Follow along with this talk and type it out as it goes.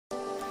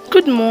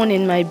Good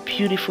morning, my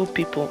beautiful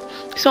people.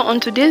 So, on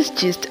today's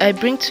gist, I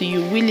bring to you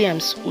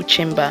Williams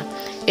Uchemba,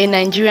 a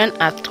Nigerian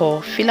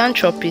actor,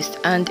 philanthropist,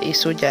 and a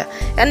soldier,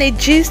 and a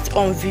gist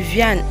on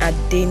Vivian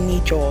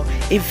Adenijo,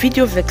 a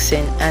video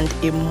vixen and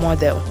a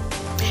model.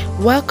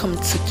 Welcome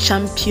to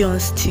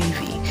Champions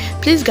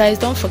TV. Please, guys,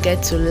 don't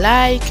forget to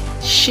like,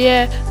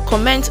 share,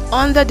 comment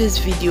under this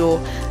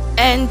video,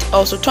 and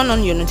also turn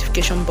on your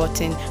notification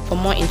button for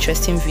more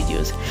interesting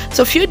videos.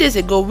 So a few days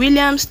ago,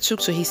 Williams took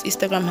to his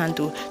Instagram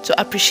handle to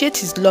appreciate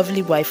his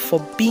lovely wife for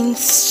being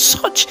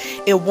such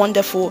a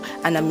wonderful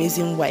and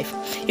amazing wife.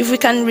 If we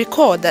can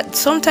recall that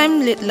sometime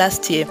late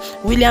last year,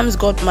 Williams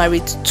got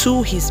married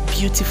to his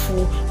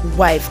beautiful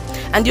wife,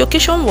 and the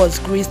occasion was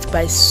graced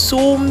by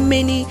so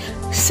many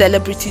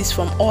celebrities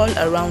from all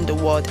around the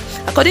world.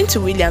 According to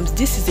Williams,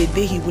 this is a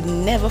day he would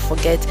never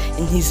forget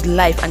in his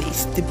life, and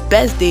it's the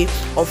best day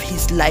of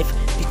his life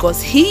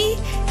because he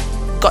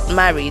got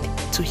married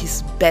to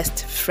his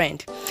best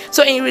friend.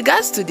 So in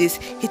regards to this,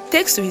 he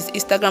takes to his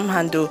Instagram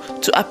handle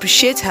to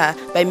appreciate her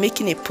by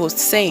making a post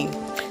saying,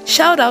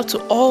 "Shout out to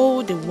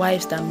all the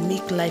wives that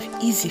make life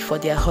easy for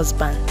their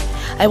husband.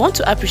 I want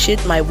to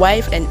appreciate my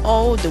wife and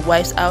all the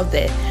wives out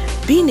there.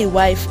 Being a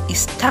wife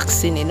is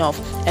taxing enough,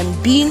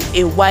 and being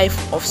a wife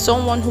of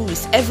someone who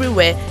is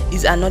everywhere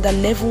is another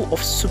level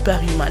of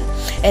superhuman,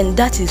 and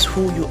that is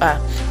who you are.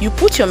 You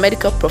put your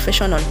medical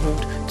profession on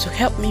hold to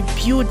help me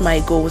build my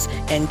goals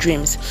and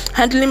dreams,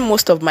 handling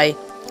most of my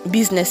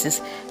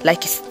businesses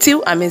like it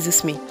still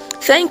amazes me.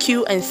 Thank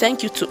you, and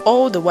thank you to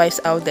all the wives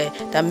out there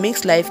that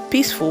makes life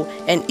peaceful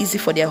and easy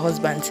for their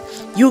husbands.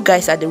 You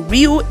guys are the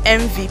real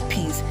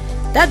MVPs.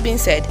 That being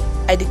said,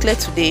 I declare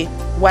today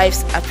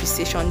Wives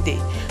Appreciation Day."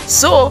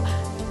 So,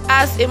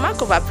 as a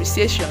mark of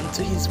appreciation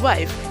to his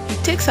wife, he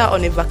takes her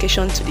on a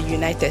vacation to the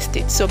United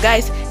States. So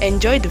guys,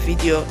 enjoy the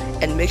video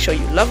and make sure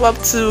you love up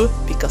too,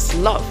 because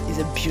love is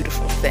a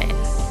beautiful thing.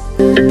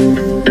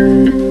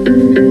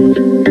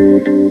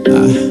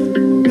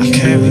 I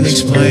can't really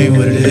explain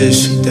what it is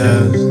she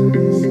does,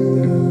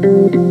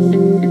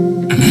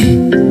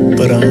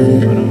 but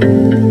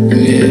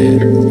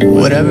yeah,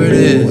 whatever it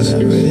is,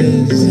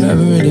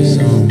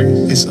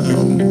 it's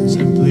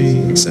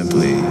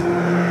simply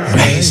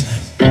amazing.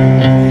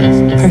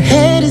 Her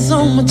head is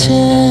on my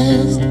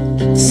chest,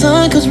 the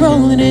sun comes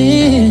rolling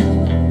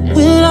in.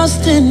 We're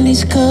lost in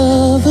these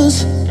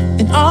covers,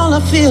 and all I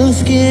feel is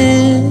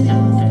skin.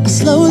 I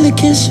slowly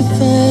kiss your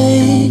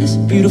face,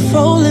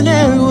 beautiful in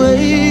every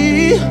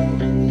way.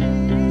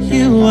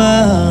 You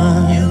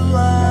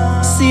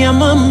are. See,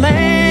 I'm a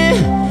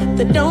man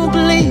that don't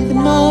believe in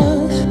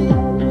much,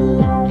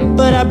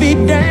 but I'd be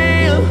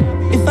damned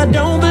if I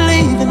don't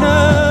believe in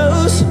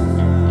us.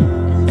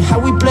 And how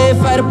we play a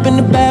fight up in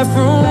the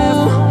bathroom.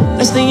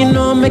 Next thing you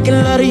know, I'm making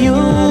love to you.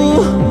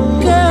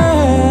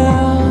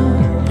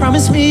 Girl,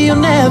 promise me you'll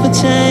never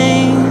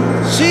change.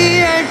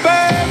 She ain't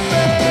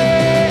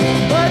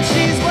perfect, but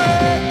she's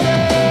worth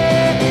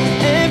it.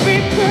 Every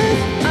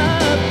breath I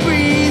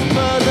breathe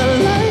for the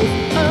life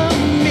of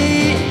me.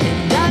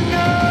 And I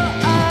know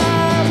I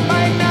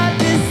might not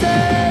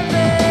deserve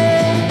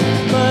it,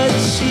 but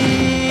she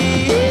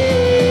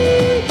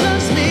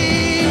loves me,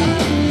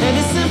 and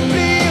it's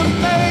simply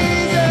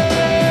amazing.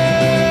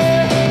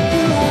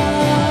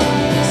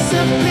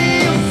 Simply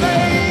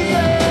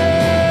amazing.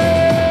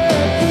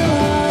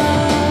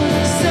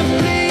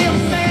 Simply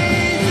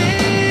amazing.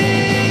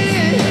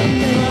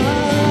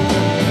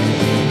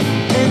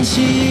 And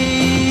she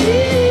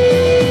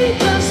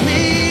loves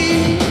me,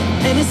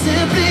 and it's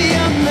simply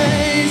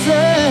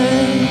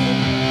amazing.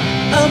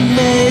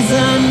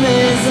 Amazing,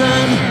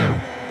 amazing.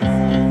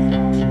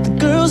 The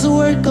girl's a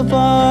work of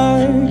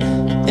art,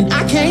 and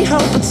I can't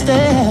help but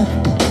stare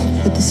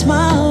with a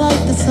smile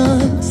like the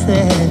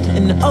sunset,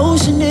 and the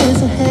ocean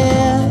is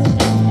ahead.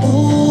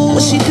 Ooh,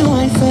 what she do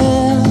ain't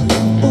fair.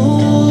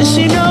 Ooh, and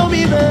she know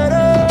me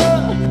better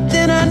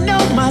than I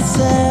know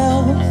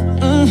myself.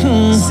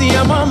 See,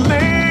 I'm a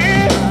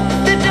man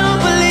that don't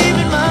believe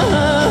in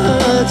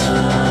much,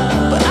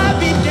 but I'd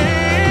be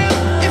damned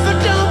if I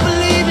don't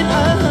believe in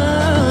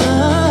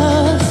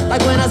us.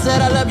 Like when I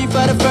said I love you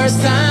for the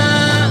first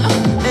time,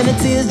 and the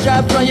tears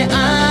drop from your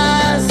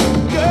eyes.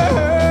 Girl,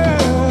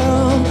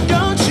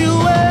 don't you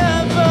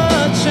ever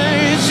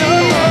change. She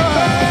ain't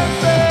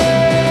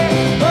perfect,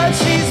 but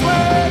she's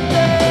worth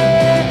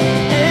it.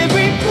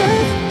 Every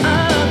breath I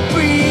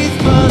breathe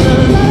for the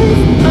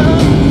life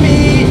of me.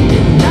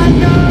 And I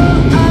know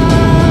I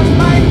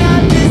might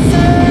not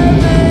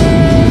deserve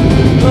it,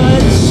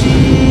 but she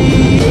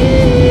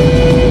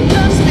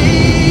loves me,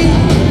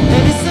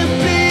 and it's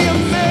simply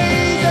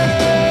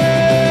amazing.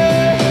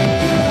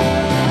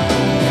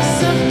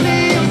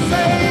 Simply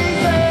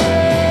amazing.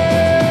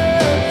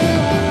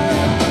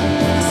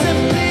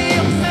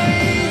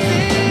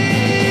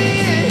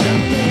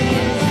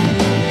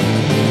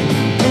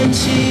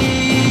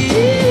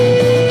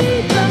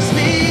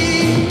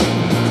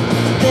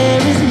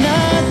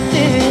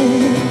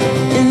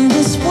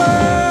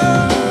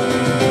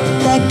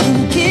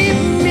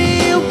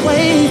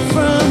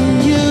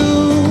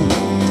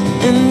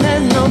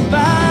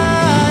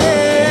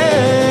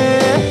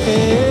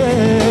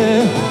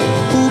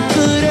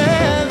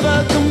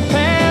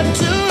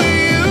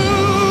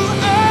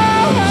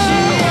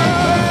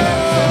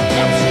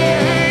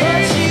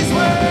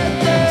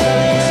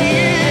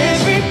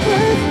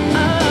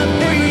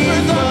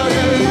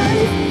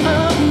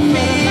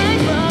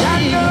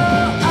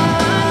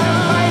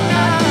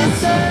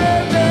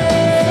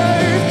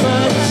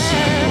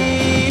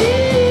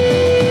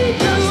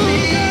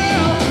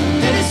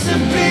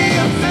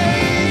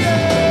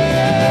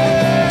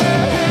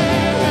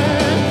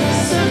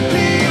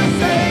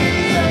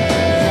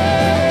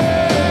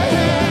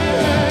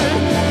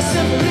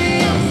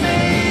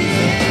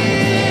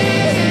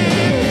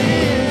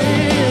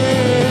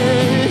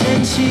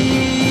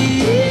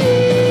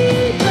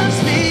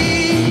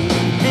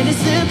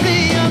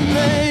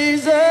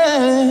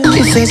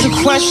 If there's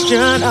a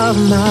question of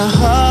my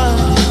heart,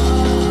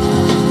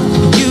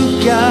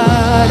 you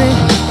got it.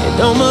 It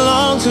don't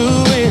belong to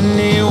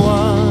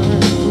anyone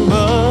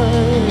but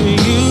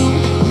you.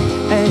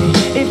 Hey,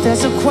 if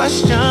there's a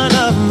question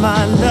of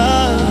my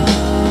love,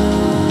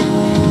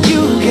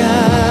 you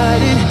got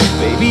it.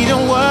 Baby,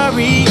 don't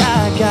worry,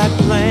 I got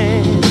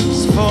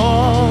plans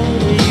for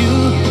you.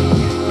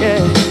 Yeah,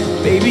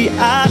 baby,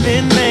 I've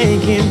been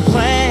making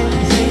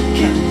plans.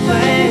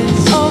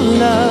 Oh,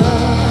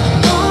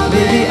 love,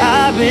 baby,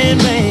 I've been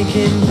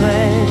making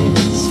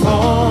plans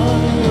for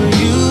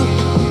you.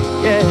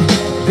 Yeah,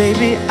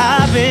 baby,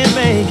 I've been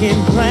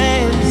making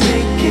plans.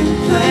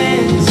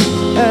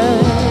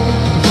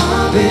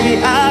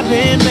 Baby, I've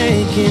been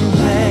making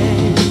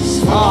plans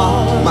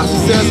for my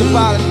sincere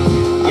apology.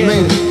 I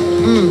made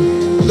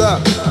it.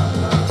 Look,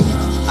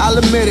 I'll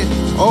admit it,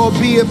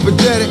 albeit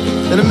pathetic,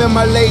 that I'm in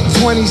my late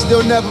 20s,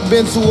 still never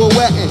been to a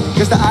wedding.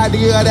 Guess the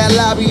idea of that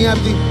lobby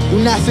empty,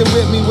 do not sit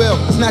with me, well,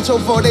 it's not your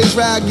fault they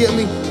try to get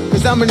me,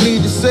 cause I'ma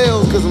need your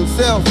sales, cause I'm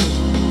selfish,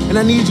 and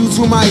I need you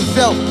to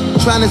myself,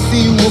 trying to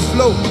see you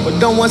afloat, but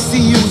don't want to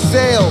see you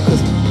sail,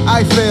 cause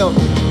I failed.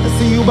 I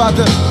see you about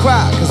to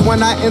cry, cause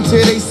when I enter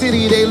they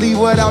city, they leave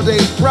without their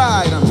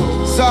pride.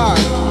 I'm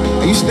sorry.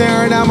 Are you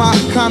staring at my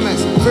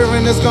comments,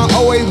 fearing it's gonna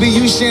always be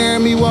you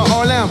sharing me with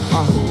all them?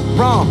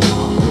 Wrong.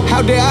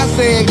 How dare I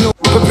say ignore?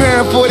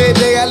 Preparing for that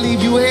day, I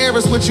leave you here,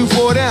 it's what you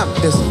for them.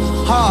 It's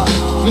hard,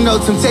 you know,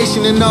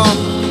 temptation and all.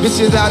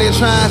 Bitches out here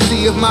trying to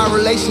see if my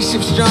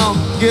relationship's strong.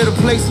 Get a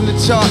place in the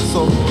chart,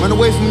 so run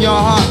away from your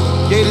heart.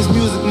 Gave this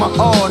music my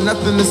all,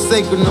 nothing is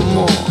sacred no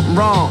more. I'm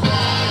wrong.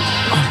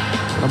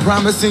 I'm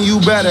promising you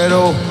better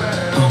though.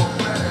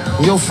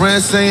 Your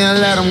friends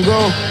saying let them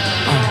go.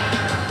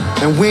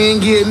 And we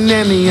ain't getting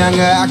any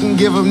younger. I can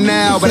give them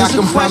now, but I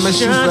can promise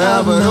you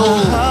forever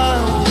though.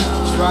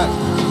 That's right.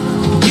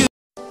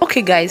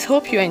 Okay guys,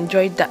 hope you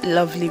enjoyed that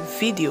lovely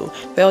video.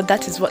 Well,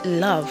 that is what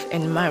love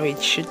and marriage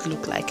should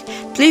look like.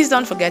 Please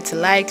don't forget to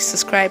like,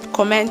 subscribe,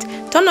 comment,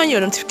 turn on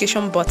your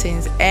notification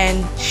buttons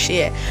and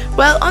share.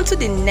 Well, on to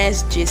the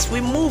next gist. We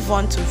move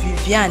on to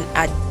Vivian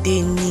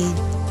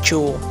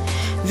Adenijo.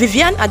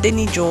 Vivian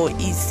Adenijo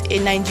is a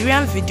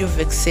Nigerian video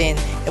vixen,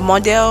 a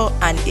model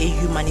and a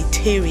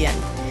humanitarian.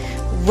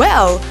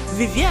 Well,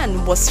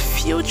 Vivian was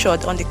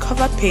featured on the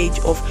cover page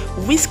of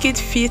Wizkid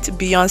feat.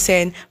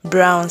 Beyonce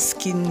Brown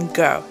Skin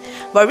Girl.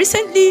 But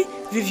recently,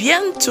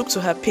 Vivian took to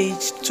her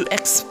page to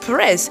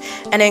express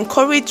and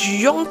encourage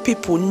young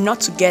people not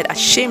to get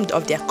ashamed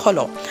of their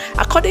color.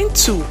 According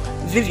to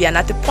Vivian,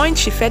 at the point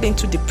she fell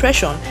into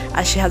depression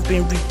as she has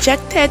been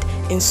rejected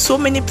in so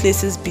many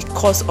places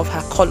because of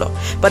her color.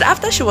 But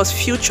after she was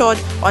featured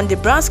on the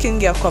Brown Skin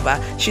Girl cover,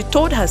 she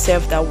told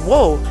herself that,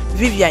 whoa,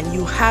 Vivian,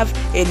 you have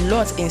a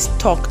lot in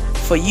stock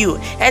for you.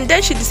 And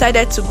then she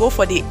decided to go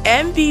for the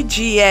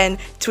MBGN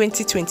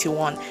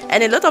 2021,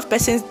 and a lot of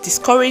persons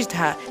discouraged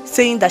her,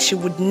 saying that she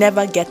would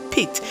never get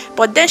picked.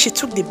 But then she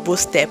took the bold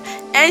step,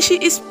 and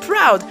she is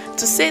proud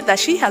to say that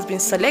she has been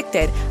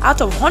selected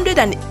out of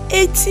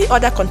 180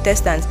 other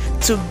contestants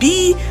to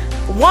be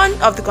one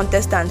of the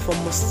contestants for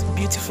Most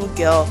Beautiful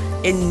Girl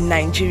in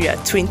Nigeria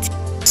 20.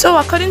 So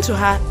according to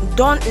her,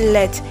 don't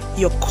let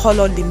your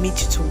color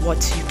limit you to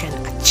what you can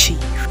achieve.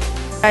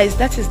 Guys,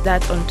 that is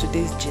that on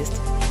today's gist.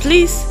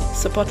 Please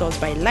support us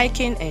by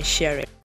liking and sharing.